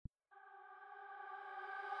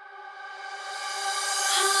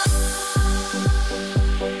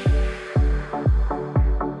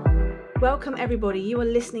Welcome, everybody. You are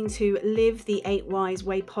listening to Live the 8 Wise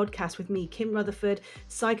Way podcast with me, Kim Rutherford,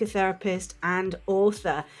 psychotherapist and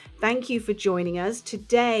author. Thank you for joining us.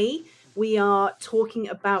 Today, we are talking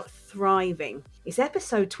about thriving. It's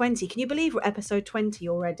episode 20. Can you believe we're episode 20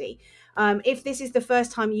 already? If this is the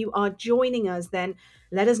first time you are joining us, then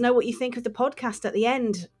let us know what you think of the podcast at the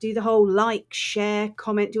end. Do the whole like, share,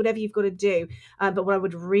 comment, do whatever you've got to do. But what I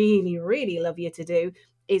would really, really love you to do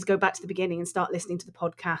is go back to the beginning and start listening to the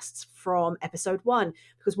podcasts from episode 1,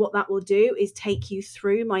 because what that will do is take you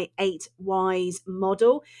through my 8 Wise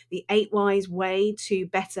model, the 8 Wise way to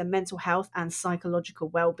better mental health and psychological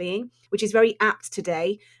well-being, which is very apt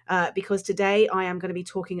today because today I am going to be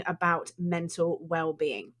talking about mental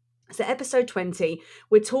well-being. So episode 20,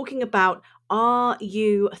 we're talking about, are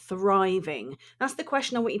you thriving? That's the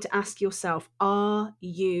question I want you to ask yourself. Are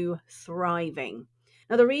you thriving?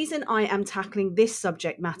 Now, the reason I am tackling this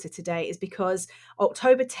subject matter today is because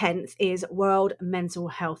October 10th is World Mental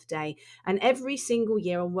Health Day. And every single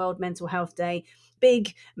year on World Mental Health Day,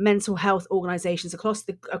 big mental health organizations across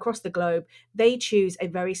the globe, they choose a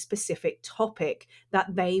very specific topic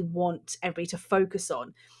that they want everybody to focus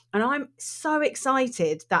on. And I'm so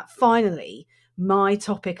excited that finally my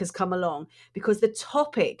topic has come along, because the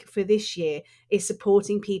topic for this year is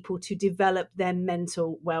supporting people to develop their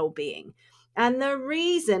mental well-being. And the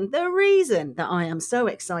reason that I am so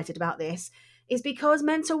excited about this is because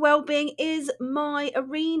mental well-being is my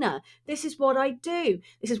arena. This is what I do.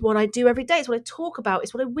 This is what I do every day. It's what I talk about.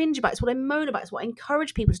 It's what I whinge about. It's what I moan about. It's what I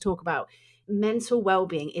encourage people to talk about. Mental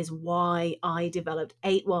well-being is why I developed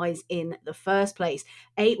 8 Wise in the first place.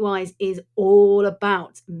 8 Wise is all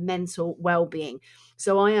about mental well-being.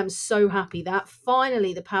 So I am so happy that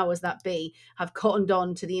finally the powers that be have cottoned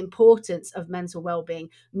on to the importance of mental well-being,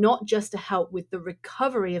 not just to help with the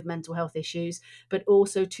recovery of mental health issues, but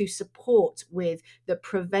also to support with the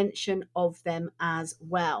prevention of them as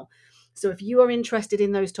well. So if you are interested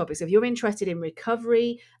in those topics, if you're interested in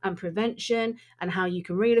recovery and prevention and how you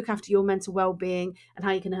can really look after your mental well-being and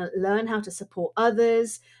how you can learn how to support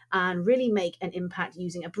others and really make an impact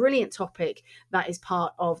using a brilliant topic that is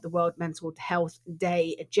part of the World Mental Health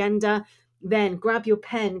Day agenda, then grab your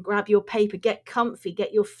pen, grab your paper, get comfy,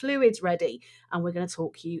 get your fluids ready, and we're going to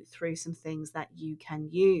talk you through some things that you can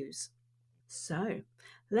use. So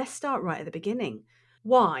let's start right at the beginning.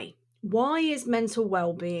 Why? Why is mental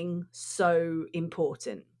well-being so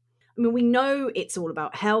important? I mean, we know it's all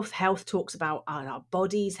about health. Health talks about, are our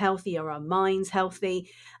bodies healthy? Are our minds healthy?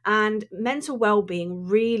 And mental well-being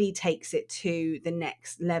really takes it to the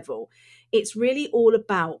next level. It's really all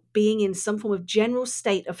about being in some form of general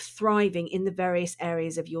state of thriving in the various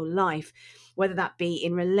areas of your life, whether that be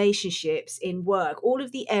in relationships, in work, all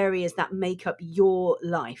of the areas that make up your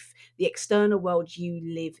life, the external world you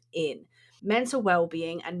live in. Mental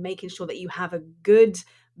well-being and making sure that you have a good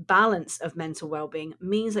balance of mental well-being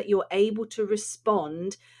means that you're able to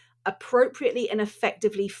respond appropriately and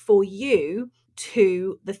effectively for you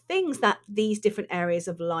to the things that these different areas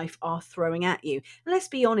of life are throwing at you. And let's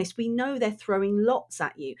be honest, we know they're throwing lots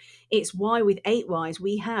at you. It's why with 8 Wise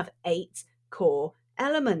we have 8 core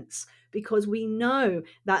elements, because we know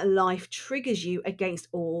that life triggers you against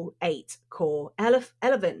all 8 core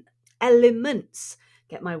elements.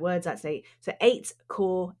 Get my words out today. So 8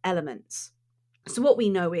 core elements. So what we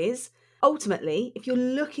know is, ultimately, if you're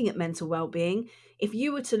looking at mental well-being, if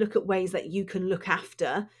you were to look at ways that you can look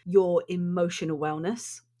after your emotional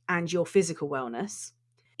wellness and your physical wellness,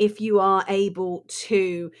 if you are able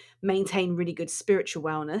to maintain really good spiritual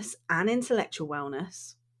wellness and intellectual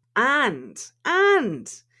wellness, and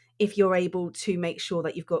if you're able to make sure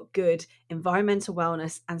that you've got good environmental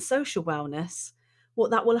wellness and social wellness, what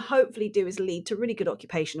that will hopefully do is lead to really good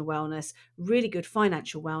occupational wellness, really good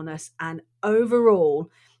financial wellness, and overall,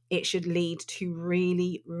 it should lead to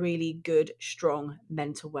really, really good, strong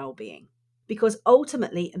mental well-being. Because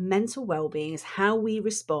ultimately, mental well-being is how we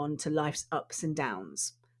respond to life's ups and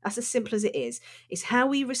downs. That's as simple as it is. It's how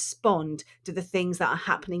we respond to the things that are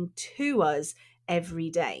happening to us every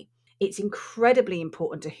day. It's incredibly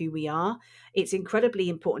important to who we are. It's incredibly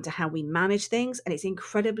important to how we manage things. And it's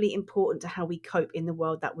incredibly important to how we cope in the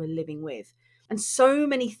world that we're living with. And so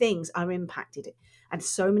many things are impacted and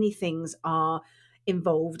so many things are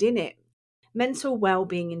involved in it. Mental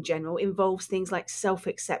well-being in general involves things like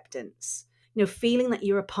self-acceptance, feeling that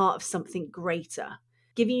you're a part of something greater,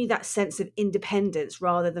 giving you that sense of independence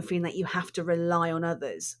rather than feeling that you have to rely on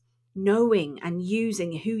others. Knowing and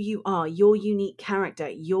using who you are, your unique character,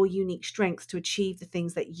 your unique strengths to achieve the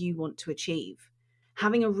things that you want to achieve.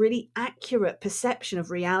 Having a really accurate perception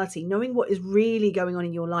of reality, knowing what is really going on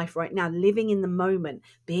in your life right now, living in the moment,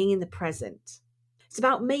 being in the present. It's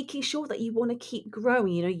about making sure that you want to keep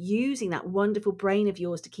growing, using that wonderful brain of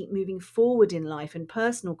yours to keep moving forward in life and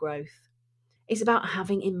personal growth. It's about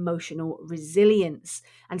having emotional resilience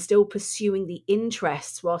and still pursuing the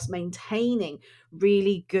interests whilst maintaining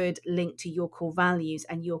really good link to your core values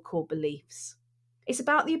and your core beliefs. It's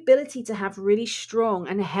about the ability to have really strong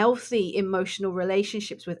and healthy emotional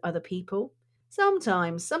relationships with other people.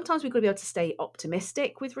 Sometimes we've got to be able to stay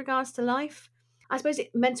optimistic with regards to life. I suppose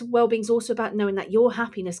mental well-being is also about knowing that your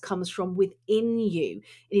happiness comes from within you.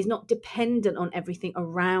 It is not dependent on everything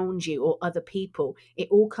around you or other people. It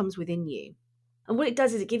all comes within you. And what it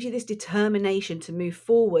does is it gives you this determination to move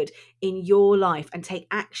forward in your life and take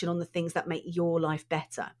action on the things that make your life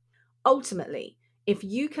better. Ultimately, if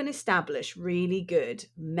you can establish really good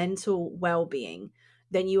mental well-being,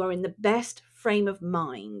 then you are in the best frame of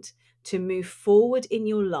mind to move forward in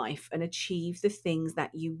your life and achieve the things that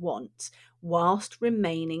you want, whilst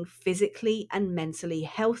remaining physically and mentally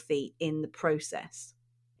healthy in the process.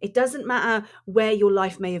 It doesn't matter where your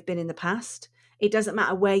life may have been in the past. It doesn't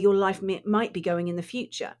matter where your life might be going in the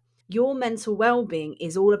future. Your mental well-being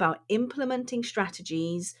is all about implementing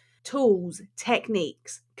strategies, tools,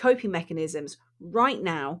 techniques, coping mechanisms right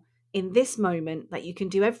now in this moment that you can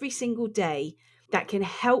do every single day that can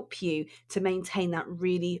help you to maintain that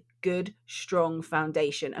really good, strong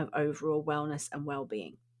foundation of overall wellness and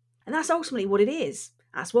well-being. And that's ultimately what it is.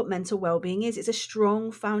 That's what mental well-being is. It's a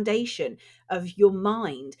strong foundation of your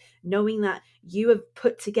mind, knowing that you have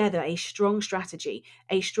put together a strong strategy,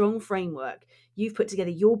 a strong framework. You've put together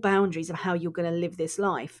your boundaries of how you're going to live this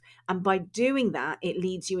life. And by doing that, it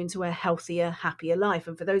leads you into a healthier, happier life.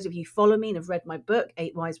 And for those of you who follow me and have read my book,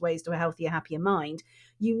 8 Wise Ways to a Healthier, Happier Mind,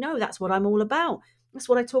 you know that's what I'm all about. That's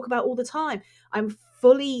what I talk about all the time. I'm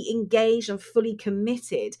fully engaged and fully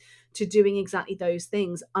committed to doing exactly those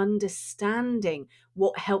things, understanding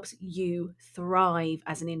what helps you thrive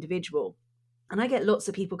as an individual. And I get lots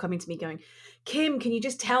of people coming to me going, Kim, can you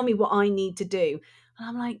just tell me what I need to do? And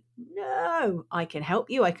I'm like, no, I can help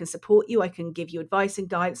you. I can support you. I can give you advice and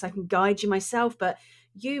guidance. I can guide you myself. But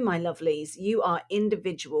you, my lovelies, you are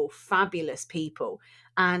individual, fabulous people.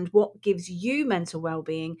 And what gives you mental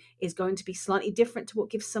well-being is going to be slightly different to what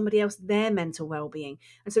gives somebody else their mental well-being.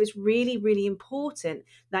 And so it's really, really important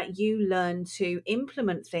that you learn to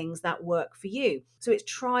implement things that work for you. So it's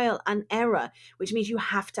trial and error, which means you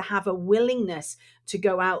have to have a willingness to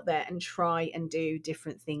go out there and try and do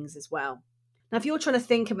different things as well. Now, if you're trying to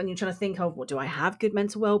think of, and you're trying to think of, well, do I have good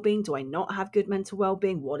mental well-being? Do I not have good mental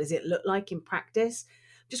well-being? What does it look like in practice?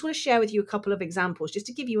 Just want to share with you a couple of examples just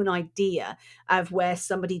to give you an idea of where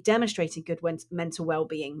somebody demonstrating good mental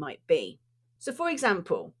well-being might be. So, for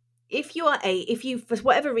example, if you for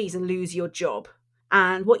whatever reason lose your job,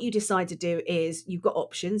 and what you decide to do is you've got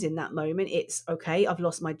options in that moment. It's okay, I've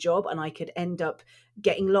lost my job and I could end up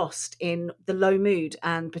getting lost in the low mood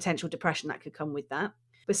and potential depression that could come with that.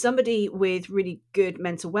 But somebody with really good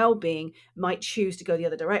mental well-being might choose to go the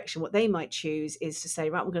other direction. What they might choose is to say,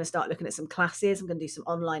 right, I'm going to start looking at some classes. I'm going to do some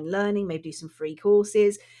online learning, maybe do some free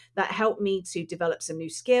courses that help me to develop some new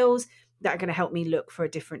skills that are going to help me look for a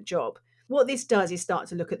different job. What this does is start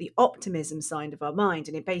to look at the optimism side of our mind.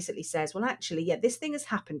 And it basically says, well, actually, yeah, this thing has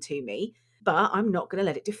happened to me, but I'm not going to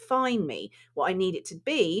let it define me. What I need it to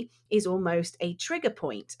be is almost a trigger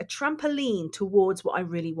point, a trampoline towards what I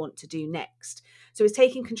really want to do next. So it's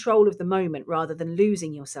taking control of the moment rather than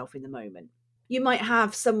losing yourself in the moment. You might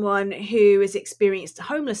have someone who has experienced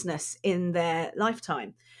homelessness in their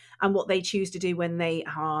lifetime. And what they choose to do when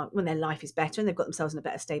their life is better and they've got themselves in a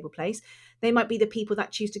better, stable place, they might be the people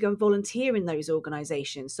that choose to go and volunteer in those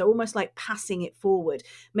organizations. So almost like passing it forward,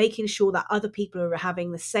 making sure that other people are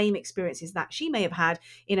having the same experiences that she may have had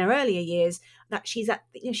in her earlier years, that she's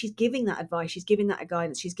giving that advice, she's giving that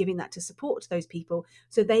guidance, she's giving that to support to those people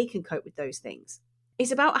so they can cope with those things.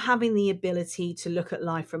 It's about having the ability to look at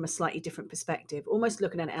life from a slightly different perspective, almost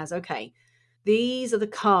looking at it as, okay, these are the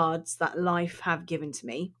cards that life have given to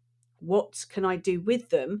me. What can I do with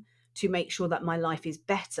them to make sure that my life is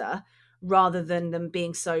better, rather than them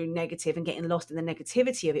being so negative and getting lost in the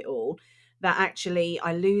negativity of it all, that actually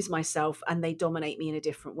I lose myself and they dominate me in a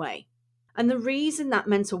different way. And the reason that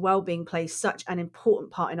mental well-being plays such an important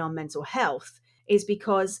part in our mental health is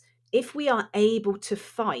because if we are able to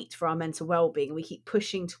fight for our mental well-being and we keep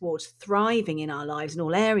pushing towards thriving in our lives in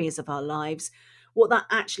all areas of our lives, what that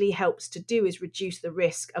actually helps to do is reduce the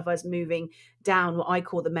risk of us moving down what I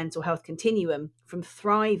call the mental health continuum, from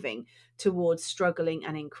thriving towards struggling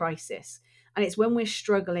and in crisis. And it's when we're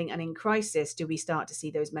struggling and in crisis do we start to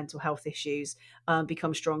see those mental health issues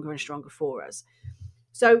become stronger and stronger for us.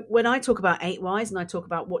 So when I talk about 8 whys and I talk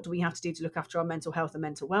about what do we have to do to look after our mental health and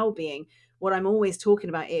mental well-being, what I'm always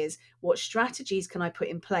talking about is what strategies can I put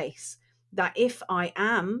in place that if I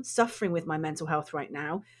am suffering with my mental health right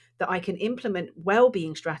now, that I can implement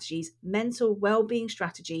well-being strategies, mental well-being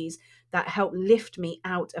strategies that help lift me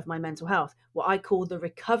out of my mental health, what I call the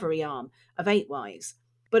recovery arm of 8 whys.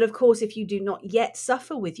 But of course, if you do not yet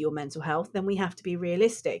suffer with your mental health, then we have to be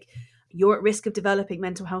realistic. You're at risk of developing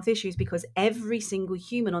mental health issues because every single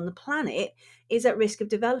human on the planet is at risk of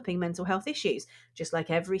developing mental health issues, just like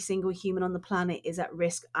every single human on the planet is at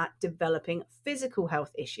risk at developing physical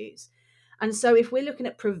health issues. And so if we're looking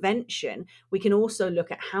at prevention, we can also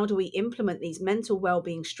look at how do we implement these mental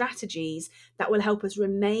well-being strategies that will help us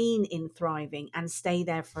remain in thriving and stay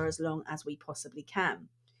there for as long as we possibly can.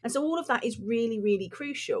 And so all of that is really, really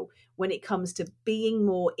crucial when it comes to being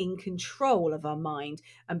more in control of our mind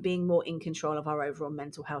and being more in control of our overall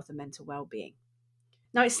mental health and mental well-being.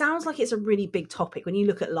 Now, it sounds like it's a really big topic. When you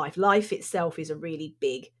look at life itself is a really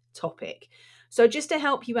big topic. So just to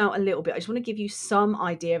help you out a little bit, I just want to give you some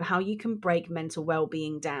idea of how you can break mental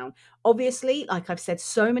well-being down. Obviously, like I've said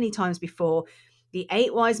so many times before, the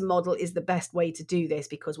 8 whys model is the best way to do this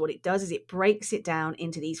because what it does is it breaks it down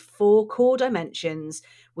into these 4 core dimensions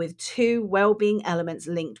with 2 well-being elements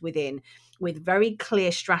linked within, with very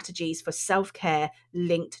clear strategies for self-care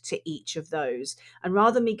linked to each of those. And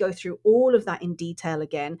rather than me go through all of that in detail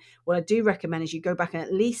again, what I do recommend is you go back and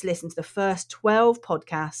at least listen to the first 12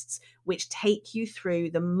 podcasts, which take you through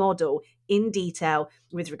the model in detail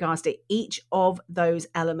with regards to each of those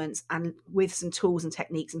elements and with some tools and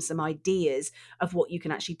techniques and some ideas of what you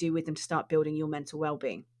can actually do with them to start building your mental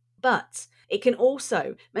well-being. But it can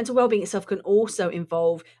also, mental well-being itself can also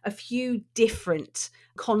involve a few different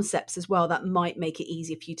concepts as well that might make it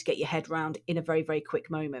easier for you to get your head around in a very, very quick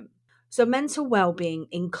moment. So mental well-being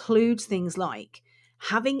includes things like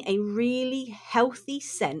having a really healthy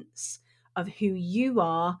sense of who you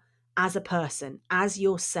are as a person, as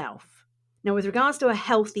yourself. Now, with regards to a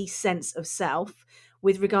healthy sense of self,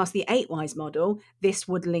 with regards to the 8 whys model, this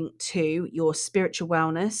would link to your spiritual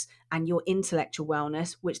wellness and your intellectual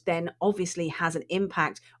wellness, which then obviously has an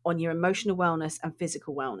impact on your emotional wellness and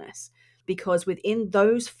physical wellness. Because within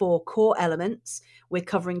those 4 core elements, we're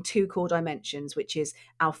covering 2 core dimensions, which is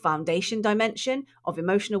our foundation dimension of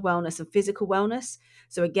emotional wellness and physical wellness.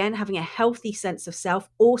 So again, having a healthy sense of self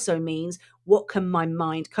also means what can my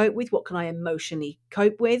mind cope with? What can I emotionally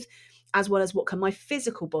cope with? As well as what can my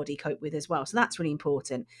physical body cope with as well. So that's really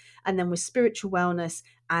important. And then with spiritual wellness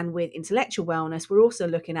and with intellectual wellness, we're also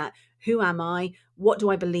looking at who am I? What do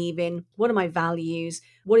I believe in? What are my values?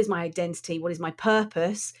 What is my identity? What is my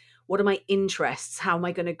purpose? What are my interests? How am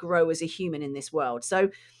I going to grow as a human in this world? So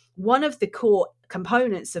one of the core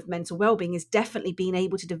components of mental well-being is definitely being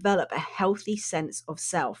able to develop a healthy sense of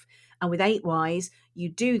self. And with 8 whys, you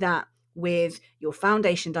do that with your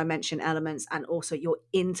foundation dimension elements and also your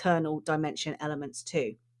internal dimension elements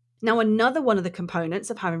too. Now, another one of the components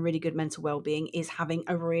of having really good mental well-being is having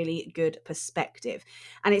a really good perspective.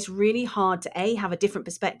 And it's really hard to have a different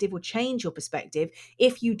perspective or change your perspective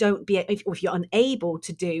if if you're unable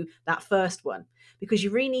to do that first one, because you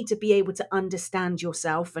really need to be able to understand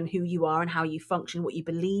yourself and who you are and how you function, what you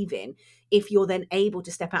believe in, if you're then able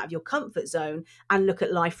to step out of your comfort zone and look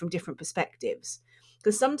at life from different perspectives.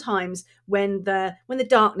 Because sometimes when the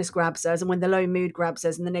darkness grabs us and when the low mood grabs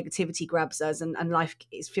us and the negativity grabs us and life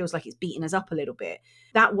feels like it's beating us up a little bit,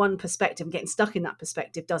 that one perspective, getting stuck in that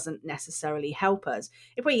perspective, doesn't necessarily help us.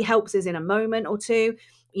 It really helps us in a moment or two.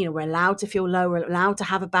 You know, we're allowed to feel low, we're allowed to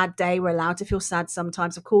have a bad day, we're allowed to feel sad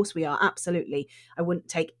sometimes. Of course we are, absolutely. I wouldn't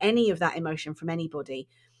take any of that emotion from anybody.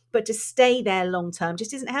 But to stay there long term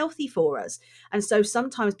just isn't healthy for us. And so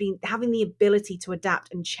sometimes having the ability to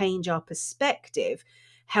adapt and change our perspective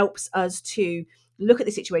helps us to look at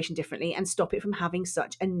the situation differently and stop it from having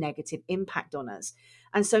such a negative impact on us.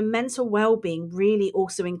 And so mental well-being really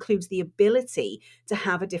also includes the ability to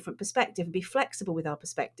have a different perspective and be flexible with our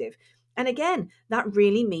perspective. And again, that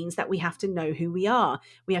really means that we have to know who we are.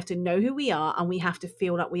 We have to know who we are, and we have to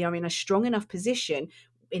feel that we are in a strong enough position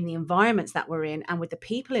in the environments that we're in and with the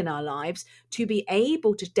people in our lives to be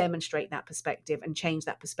able to demonstrate that perspective and change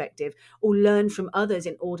that perspective or learn from others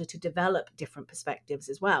in order to develop different perspectives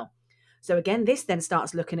as well. So again, this then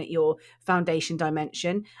starts looking at your foundation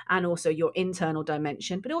dimension and also your internal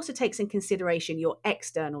dimension, but it also takes in consideration your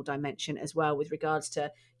external dimension as well with regards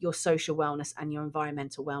to your social wellness and your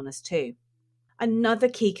environmental wellness too. Another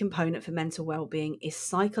key component for mental well-being is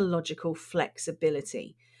psychological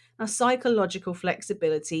flexibility. Now, psychological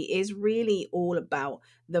flexibility is really all about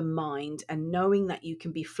the mind and knowing that you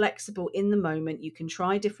can be flexible in the moment. You can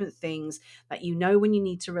try different things, that you know when you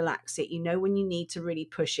need to relax it, you know when you need to really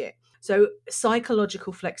push it. So,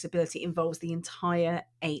 psychological flexibility involves the entire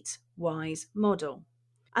 8 Whys model.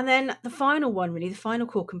 And then the final one, really, the final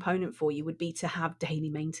core component for you would be to have daily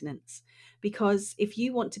maintenance. Because if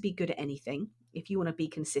you want to be good at anything, if you want to be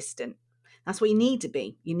consistent, that's what you need to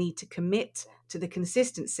be. You need to commit to the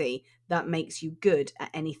consistency that makes you good at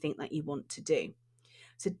anything that you want to do.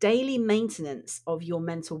 So, daily maintenance of your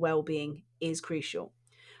mental well being is crucial.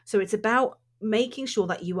 So, it's about making sure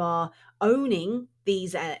that you are owning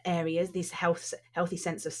these areas, this healthy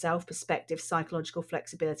sense of self, perspective, psychological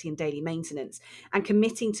flexibility, and daily maintenance, and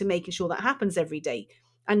committing to making sure that happens every day.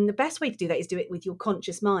 And the best way to do that is do it with your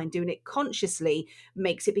conscious mind. Doing it consciously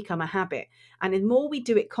makes it become a habit. And the more we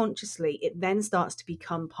do it consciously, it then starts to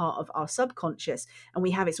become part of our subconscious. And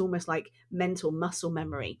we have, it's almost like mental muscle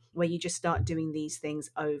memory, where you just start doing these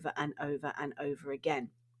things over and over and over again.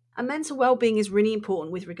 And mental well-being is really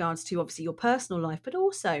important with regards to obviously your personal life, but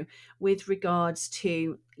also with regards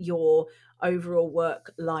to your overall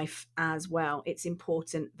work life as well. It's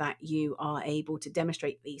important that you are able to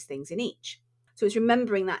demonstrate these things in each. So it's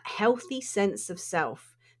remembering that healthy sense of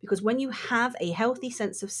self, because when you have a healthy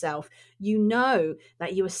sense of self, you know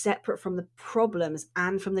that you are separate from the problems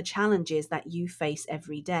and from the challenges that you face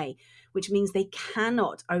every day, which means they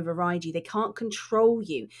cannot override you. They can't control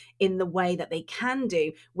you in the way that they can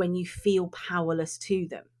do when you feel powerless to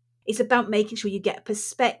them. It's about making sure you get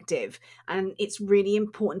perspective. And it's really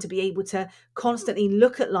important to be able to constantly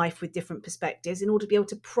look at life with different perspectives in order to be able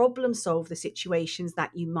to problem solve the situations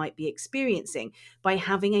that you might be experiencing by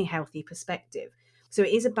having a healthy perspective. So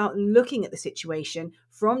it is about looking at the situation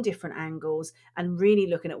from different angles and really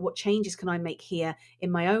looking at what changes can I make here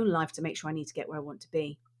in my own life to make sure I need to get where I want to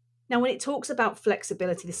be. Now, when it talks about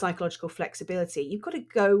flexibility, the psychological flexibility, you've got to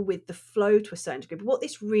go with the flow to a certain degree. But what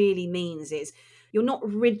this really means is you're not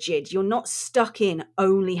rigid. You're not stuck in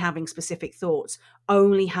only having specific thoughts,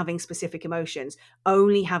 only having specific emotions,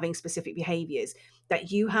 only having specific behaviors, that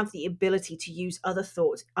you have the ability to use other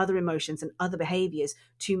thoughts, other emotions, and other behaviors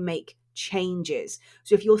to make changes.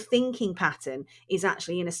 So if your thinking pattern is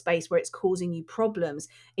actually in a space where it's causing you problems,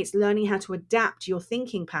 it's learning how to adapt your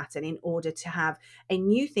thinking pattern in order to have a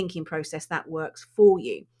new thinking process that works for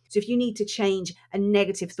you. So if you need to change a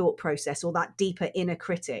negative thought process or that deeper inner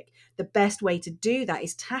critic, the best way to do that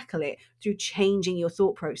is tackle it through changing your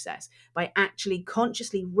thought process by actually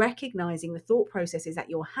consciously recognizing the thought processes that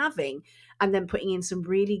you're having and then putting in some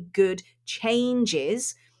really good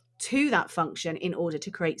changes to that function in order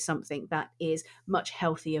to create something that is much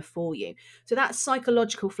healthier for you. So that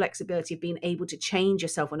psychological flexibility of being able to change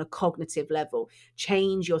yourself on a cognitive level,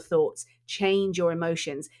 change your thoughts, change your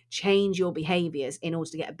emotions, change your behaviors in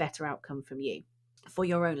order to get a better outcome from you for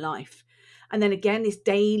your own life. And then again, this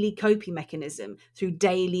daily coping mechanism through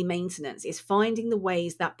daily maintenance is finding the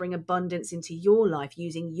ways that bring abundance into your life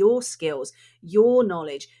using your skills, your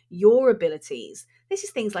knowledge, your abilities. This is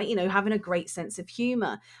things like, having a great sense of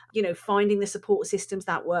humor, finding the support systems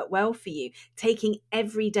that work well for you, taking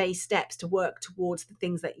everyday steps to work towards the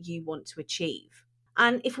things that you want to achieve.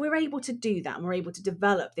 And if we're able to do that and we're able to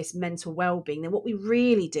develop this mental well-being, then what we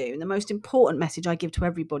really do, and the most important message I give to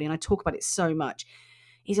everybody, and I talk about it so much,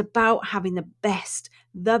 is about having the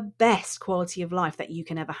best quality of life that you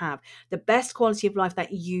can ever have, the best quality of life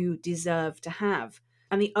that you deserve to have.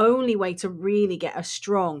 And the only way to really get a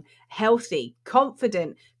strong, healthy,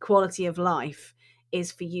 confident quality of life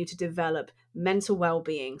is for you to develop mental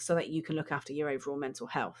well-being so that you can look after your overall mental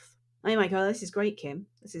health. Oh my God, this is great, Kim.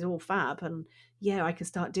 This is all fab. And yeah, I can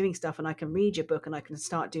start doing stuff and I can read your book and I can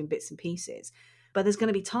start doing bits and pieces. But there's going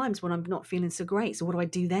to be times when I'm not feeling so great. So what do I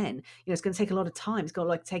do then? It's going to take a lot of time. It's got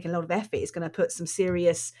to take a lot of effort. It's going to put some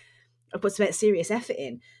serious effort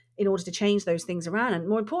in order to change those things around. And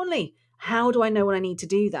more importantly, how do I know when I need to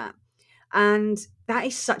do that? And that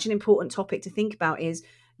is such an important topic to think about is,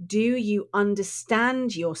 do you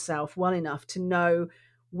understand yourself well enough to know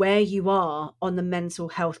where you are on the mental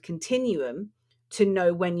health continuum to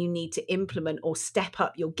know when you need to implement or step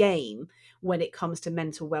up your game when it comes to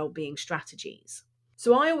mental well-being strategies?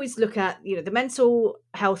 So I always look at, the mental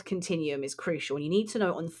health continuum is crucial and you need to know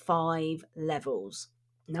it on 5 levels.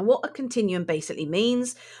 Now, what a continuum basically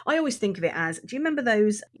means, I always think of it as, do you remember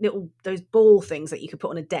those ball things that you could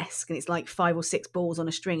put on a desk and it's like 5 or 6 balls on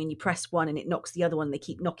a string and you press one and it knocks the other one and they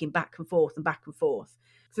keep knocking back and forth and back and forth?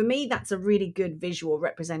 For me, that's a really good visual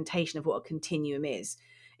representation of what a continuum is.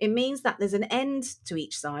 It means that there's an end to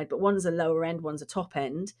each side, but one's a lower end, one's a top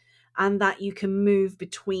end, and that you can move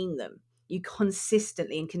between them. You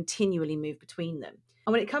consistently and continually move between them.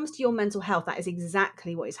 And when it comes to your mental health, that is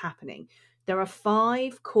exactly what is happening. There are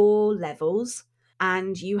 5 core levels,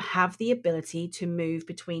 and you have the ability to move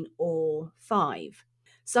between all 5.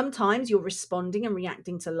 Sometimes you're responding and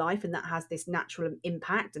reacting to life, and that has this natural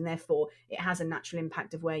impact, and therefore it has a natural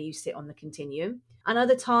impact of where you sit on the continuum. And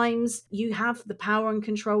other times you have the power and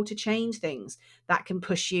control to change things that can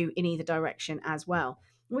push you in either direction as well.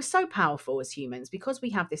 We're so powerful as humans because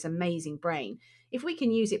we have this amazing brain. If we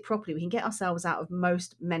can use it properly, we can get ourselves out of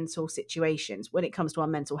most mental situations when it comes to our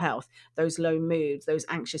mental health, those low moods, those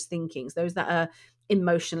anxious thinkings, those that are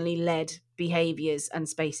emotionally led behaviors and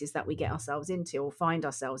spaces that we get ourselves into, or find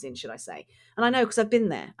ourselves in, should I say. And I know because I've been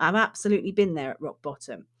there. I've absolutely been there at rock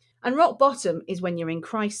bottom. And rock bottom is when you're in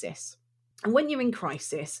crisis. And when you're in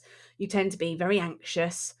crisis, you tend to be very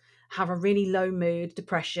anxious, have a really low mood,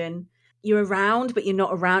 depression. You're around, but you're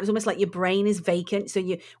not around. It's almost like your brain is vacant. So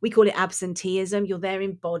we call it absenteeism. You're there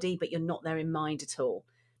in body, but you're not there in mind at all.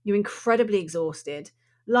 You're incredibly exhausted.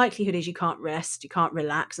 Likelihood is you can't rest, you can't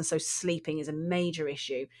relax, and so sleeping is a major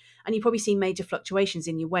issue. And you probably see major fluctuations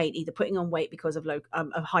in your weight, either putting on weight because of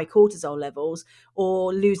high cortisol levels,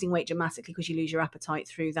 or losing weight dramatically because you lose your appetite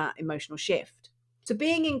through that emotional shift. So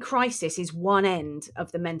being in crisis is one end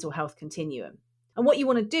of the mental health continuum. And what you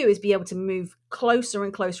want to do is be able to move closer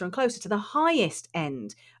and closer and closer to the highest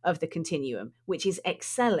end of the continuum, which is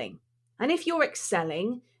excelling. And if you're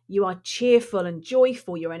excelling, you are cheerful and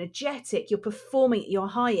joyful, you're energetic, you're performing at your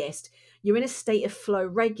highest, you're in a state of flow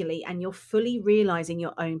regularly, and you're fully realizing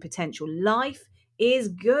your own potential. Life is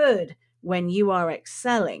good when you are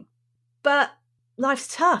excelling. But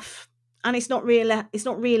life's tough, and it's not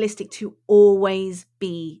realistic to always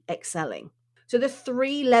be excelling. So the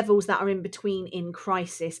 3 levels that are in between in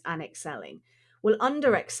crisis and excelling. Well,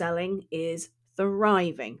 under excelling is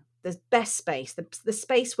thriving. The best space, the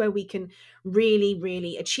space where we can really,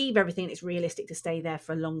 really achieve everything and it's realistic to stay there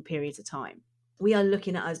for long periods of time. We are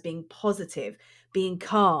looking at us being positive, being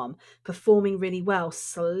calm, performing really well,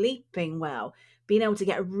 sleeping well, being able to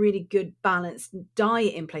get a really good balanced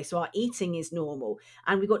diet in place so our eating is normal,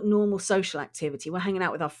 and we've got normal social activity. We're hanging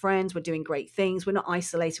out with our friends, we're doing great things, we're not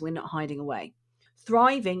isolated, we're not hiding away.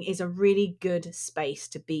 Thriving is a really good space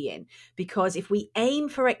to be in, because if we aim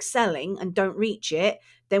for excelling and don't reach it,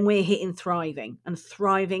 then we're hitting thriving, and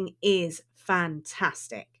thriving is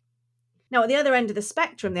fantastic. Now, at the other end of the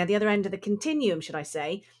spectrum, the other end of the continuum, should I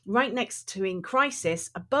say, right next to in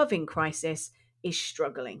crisis, above in crisis, is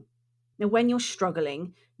struggling. Now, when you're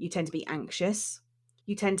struggling, you tend to be anxious,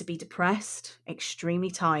 you tend to be depressed,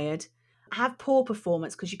 extremely tired, have poor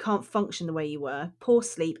performance because you can't function the way you were, poor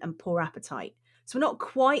sleep and poor appetite. So we're not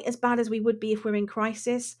quite as bad as we would be if we're in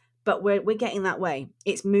crisis, but we're getting that way.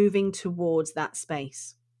 It's moving towards that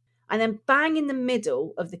space. And then bang in the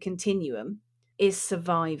middle of the continuum is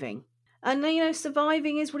surviving. And,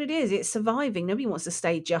 surviving is what it is. It's surviving. Nobody wants to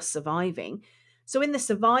stay just surviving. So in the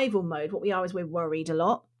survival mode, what we are is we're worried a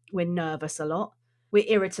lot. We're nervous a lot. We're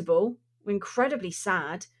irritable. We're incredibly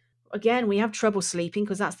sad. Again, we have trouble sleeping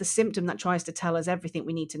because that's the symptom that tries to tell us everything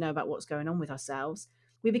we need to know about what's going on with ourselves.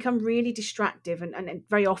 We become really distractive and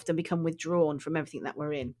very often become withdrawn from everything that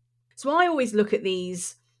we're in. So I always look at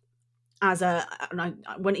these as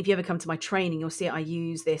if you ever come to my training, you'll see I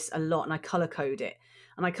use this a lot, and I color code it.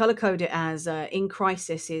 And I color code it as in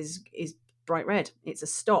crisis is bright red. It's a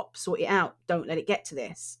stop, sort it out. Don't let it get to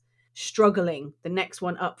this. Struggling, the next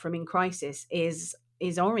one up from in crisis is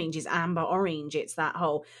orange, is amber orange. It's that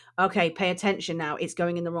whole, okay, pay attention now. It's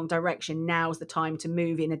going in the wrong direction. Now's the time to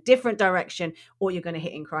move in a different direction, or you're going to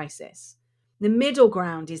hit in crisis. The middle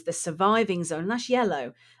ground is the surviving zone. That's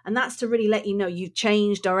yellow. And that's to really let you know you've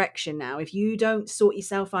changed direction now. If you don't sort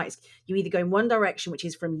yourself out, you either go in one direction, which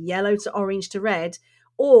is from yellow to orange to red,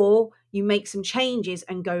 or you make some changes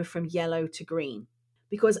and go from yellow to green.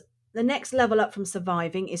 Because the next level up from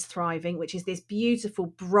surviving is thriving, which is this beautiful,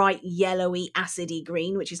 bright, yellowy, acidy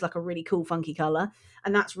green, which is like a really cool, funky color.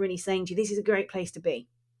 And that's really saying to you, this is a great place to be.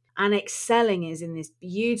 And excelling is in this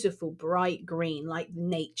beautiful, bright green, like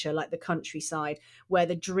nature, like the countryside, where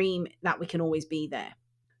the dream that we can always be there.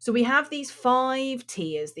 So we have these 5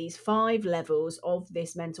 tiers, these 5 levels of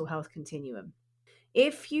this mental health continuum.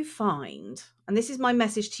 If you find, and this is my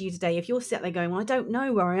message to you today, if you're sitting there going, well, I don't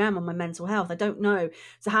know where I am on my mental health, I don't know.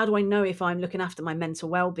 So how do I know if I'm looking after my mental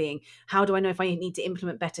well-being? How do I know if I need to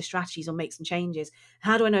implement better strategies or make some changes?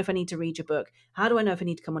 How do I know if I need to read your book? How do I know if I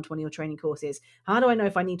need to come onto one of your training courses? How do I know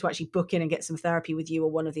if I need to actually book in and get some therapy with you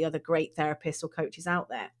or one of the other great therapists or coaches out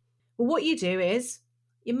there? Well, what you do is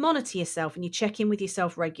you monitor yourself and you check in with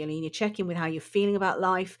yourself regularly, and you check in with how you're feeling about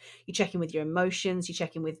life. You check in with your emotions. You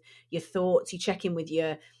check in with your thoughts. You check in with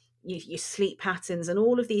your your sleep patterns and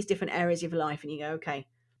all of these different areas of your life, and you go, okay,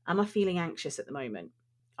 am I feeling anxious at the moment?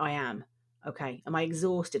 I am. Okay. Am I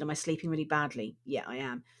exhausted? Am I sleeping really badly? Yeah, I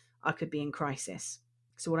am. I could be in crisis.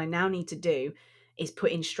 So what I now need to do is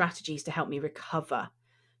put in strategies to help me recover.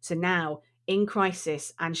 So now, in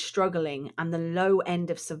crisis and struggling and the low end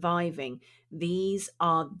of surviving, these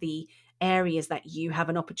are the areas that you have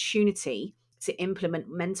an opportunity to implement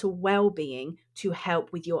mental well-being to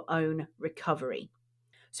help with your own recovery.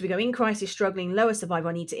 So we go in crisis, struggling, lower survival.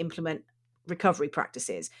 I need to implement recovery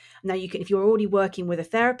practices. Now you can, if you're already working with a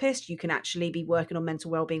therapist, you can actually be working on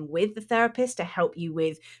mental well-being with the therapist to help you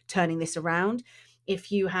with turning this around.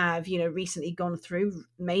 If you have, recently gone through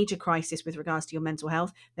major crisis with regards to your mental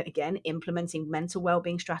health, then again, implementing mental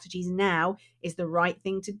well-being strategies now is the right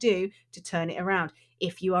thing to do to turn it around.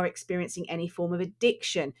 If you are experiencing any form of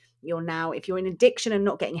addiction, if you're in addiction and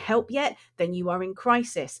not getting help yet, then you are in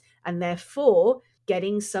crisis. And therefore,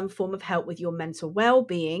 getting some form of help with your mental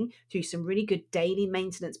well-being through some really good daily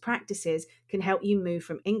maintenance practices can help you move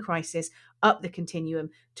from in crisis up the continuum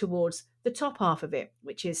towards the top half of it,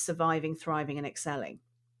 which is surviving, thriving, and excelling.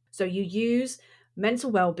 So you use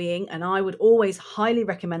mental well-being, and I would always highly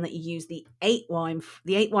recommend that you use the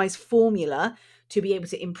 8Ys formula to be able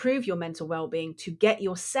to improve your mental well-being, to get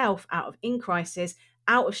yourself out of in crisis,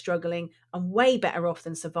 out of struggling, and way better off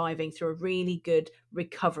than surviving through a really good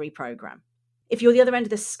recovery program. If you're the other end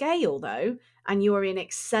of the scale, though, and you're in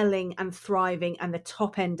excelling and thriving and the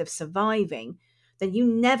top end of surviving, then you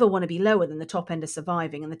never want to be lower than the top end of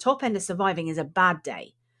surviving. And the top end of surviving is a bad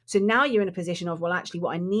day. So now you're in a position of, well, actually,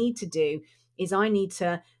 what I need to do is I need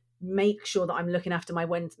to make sure that I'm looking after my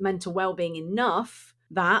mental well-being enough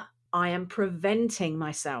that I am preventing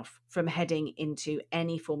myself from heading into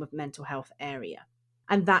any form of mental health area.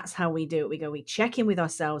 And that's how we do it. We check in with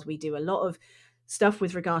ourselves. We do a lot of stuff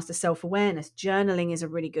with regards to self-awareness. Journaling is a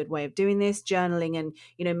really good way of doing this. Journaling and,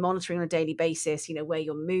 monitoring on a daily basis, where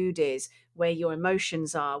your mood is, where your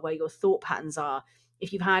emotions are, where your thought patterns are.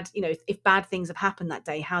 If you've had, if bad things have happened that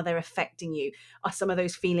day, how they're affecting you. Are some of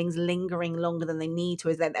those feelings lingering longer than they need to?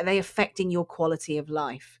 Are they affecting your quality of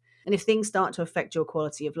life? And if things start to affect your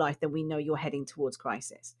quality of life, then we know you're heading towards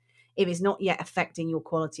crisis. If it's not yet affecting your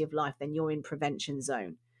quality of life, then you're in prevention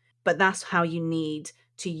zone. But that's how you need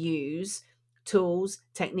to use tools,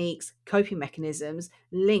 techniques, coping mechanisms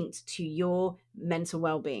linked to your mental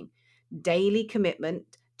well-being. Daily commitment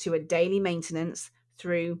to a daily maintenance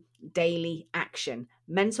through daily action.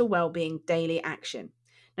 Mental well-being, daily action.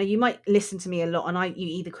 Now, you might listen to me a lot, and you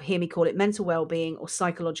either hear me call it mental well-being or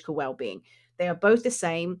psychological well-being. They are both the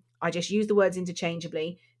same. I just use the words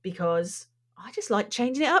interchangeably because I just like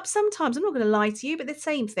changing it up sometimes. I'm not going to lie to you, but the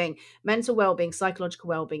same thing. Mental well-being, psychological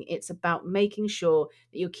well-being. It's about making sure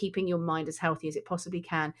that you're keeping your mind as healthy as it possibly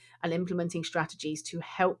can and implementing strategies to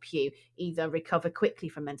help you either recover quickly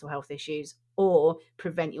from mental health issues or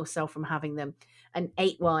prevent yourself from having them. And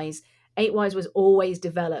 8Ys was always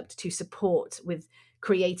developed to support with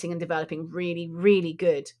creating and developing really, really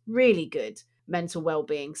good mental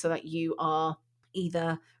well-being so that you are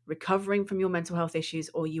either recovering from your mental health issues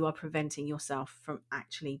or you are preventing yourself from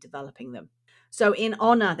actually developing them. So in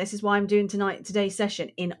honor, this is why I'm doing today's session,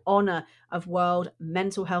 in honor of World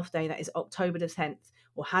Mental Health Day, that is October the 10th,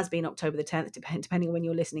 or has been October the 10th, depending on when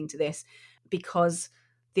you're listening to this, because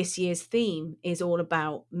this year's theme is all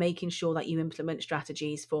about making sure that you implement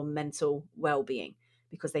strategies for mental well-being,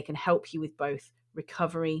 because they can help you with both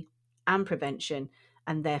recovery and prevention,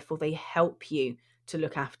 and therefore they help you to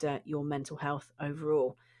look after your mental health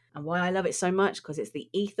overall. And why I love it so much, because it's the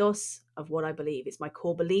ethos of what I believe. It's my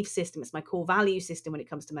core belief system. It's my core value system when it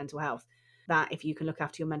comes to mental health, that if you can look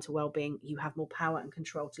after your mental well-being, you have more power and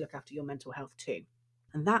control to look after your mental health too.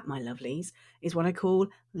 And that, my lovelies, is what I call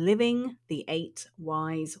living the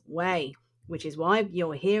 8Ys way, which is why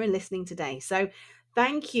you're here and listening today. So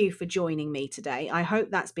thank you for joining me today. I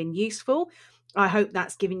hope that's been useful. I hope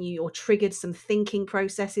that's given you or triggered some thinking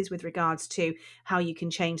processes with regards to how you can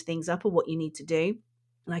change things up or what you need to do.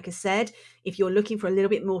 Like I said, if you're looking for a little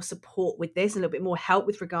bit more support with this, a little bit more help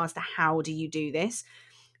with regards to how do you do this,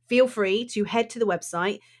 feel free to head to the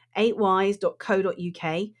website,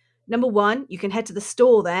 8ys.co.uk. Number one, you can head to the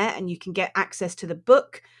store there and you can get access to the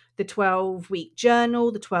book, the 12-week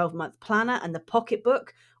journal, the 12-month planner, and the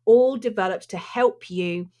pocketbook, all developed to help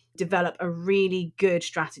you develop a really good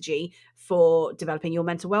strategy for developing your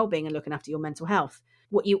mental well-being and looking after your mental health.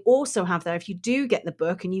 What you also have there, if you do get the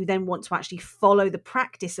book and you then want to actually follow the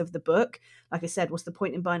practice of the book, like I said, what's the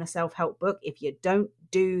point in buying a self-help book if you don't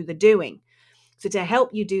do the doing? So to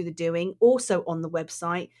help you do the doing, also on the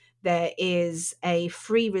website, there is a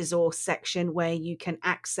free resource section where you can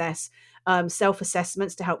access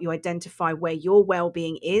self-assessments to help you identify where your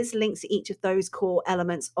well-being is, links to each of those core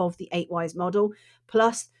elements of the 8 Whys model,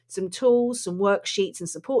 plus some tools, some worksheets and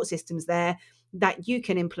support systems there that you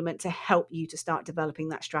can implement to help you to start developing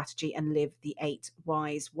that strategy and live the 8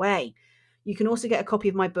 Whys way. You can also get a copy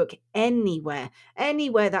of my book anywhere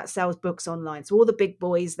that sells books online. So all the big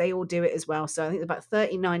boys, they all do it as well. So I think there's about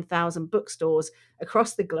 39,000 bookstores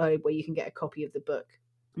across the globe where you can get a copy of the book.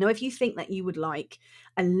 Now, if you think that you would like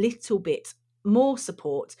a little bit more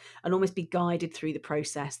support and almost be guided through the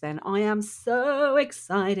process, then I am so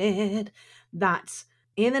excited that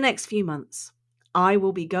in the next few months, I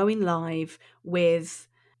will be going live with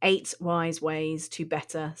 8 Whys Ways to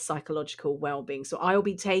Better Psychological Wellbeing. So I will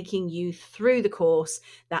be taking you through the course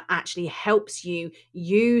that actually helps you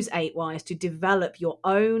use 8 Whys to develop your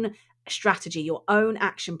own strategy, your own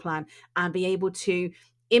action plan, and be able to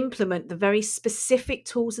implement the very specific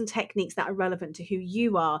tools and techniques that are relevant to who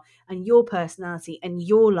you are and your personality and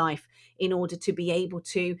your life in order to be able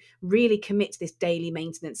to really commit to this daily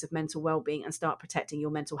maintenance of mental well-being and start protecting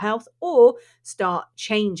your mental health or start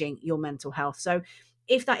changing your mental health. So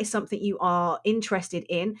if that is something you are interested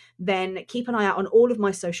in, then keep an eye out on all of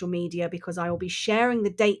my social media, because I will be sharing the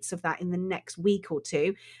dates of that in the next week or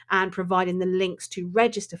two and providing the links to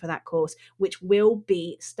register for that course, which will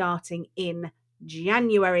be starting in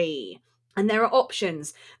January. And there are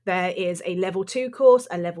options. There is a level 2 course,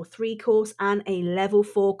 a level 3 course, and a level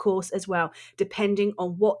 4 course as well, depending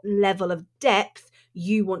on what level of depth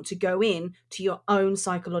you want to go in to your own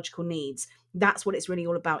psychological needs. That's what it's really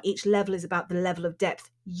all about. Each level is about the level of depth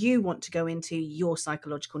you want to go into your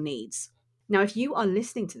psychological needs. Now, if you are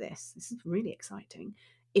listening to this is really exciting.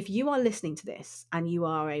 If you are listening to this and you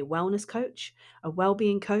are a wellness coach, a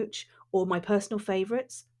well-being coach, or my personal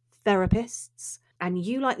favorites, therapists, and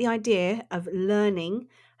you like the idea of learning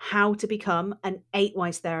how to become an 8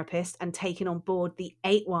 Whys therapist and taking on board the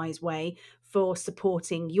 8 Whys way for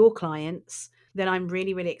supporting your clients, then I'm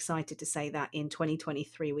really, really excited to say that in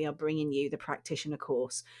 2023, we are bringing you the practitioner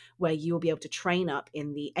course where you will be able to train up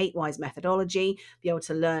in the 8 Whys methodology, be able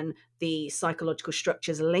to learn the psychological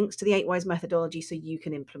structures links to the 8 Whys methodology so you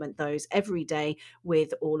can implement those every day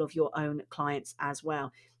with all of your own clients as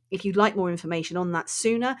well. If you'd like more information on that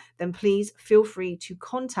sooner, then please feel free to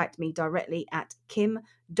contact me directly at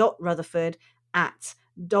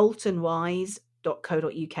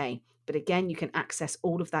kim.rutherford@daltonwise.co.uk. But again, you can access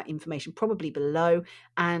all of that information probably below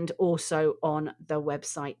and also on the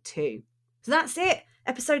website too. So that's it.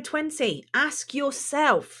 Episode 20. Ask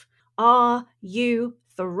yourself, are you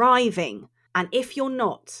thriving? And if you're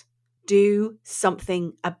not, do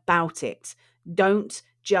something about it. Don't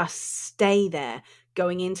just stay there,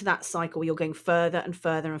 going into that cycle where you're going further and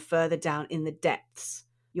further and further down in the depths.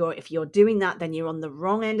 If you're doing that, then you're on the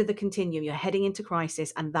wrong end of the continuum. You're heading into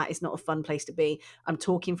crisis, and that is not a fun place to be. I'm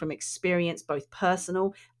talking from experience, both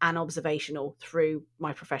personal and observational through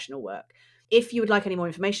my professional work. If you would like any more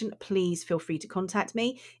information, please feel free to contact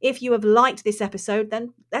me. If you have liked this episode,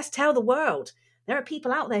 then let's tell the world. There are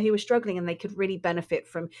people out there who are struggling and they could really benefit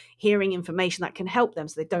from hearing information that can help them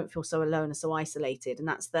so they don't feel so alone and so isolated. And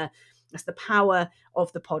that's the power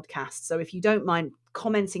of the podcast. So if you don't mind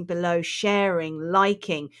commenting below, sharing,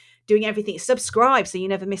 liking, doing everything, subscribe so you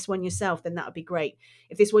never miss one yourself, then that would be great.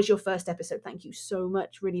 If this was your first episode, thank you so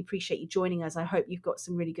much. Really appreciate you joining us. I hope you've got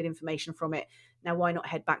some really good information from it. Now, why not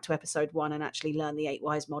head back to episode 1 and actually learn the 8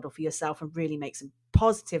 Whys model for yourself and really make some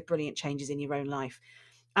positive, brilliant changes in your own life.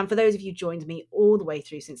 And for those of you who joined me all the way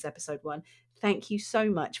through since episode 1, thank you so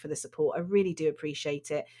much for the support. I really do appreciate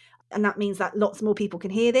it. And that means that lots more people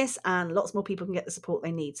can hear this and lots more people can get the support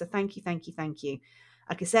they need. So thank you, thank you, thank you.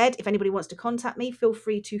 Like I said, if anybody wants to contact me, feel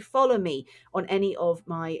free to follow me on any of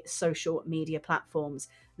my social media platforms,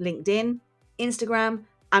 LinkedIn, Instagram,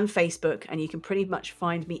 and Facebook. And you can pretty much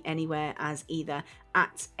find me anywhere as either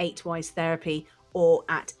at 8 Whys Therapy or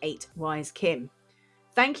at 8 Whys Kim.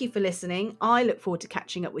 Thank you for listening. I look forward to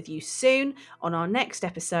catching up with you soon on our next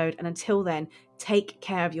episode. And until then, take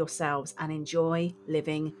care of yourselves and enjoy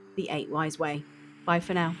living the 8 Whys way. Bye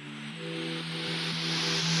for now.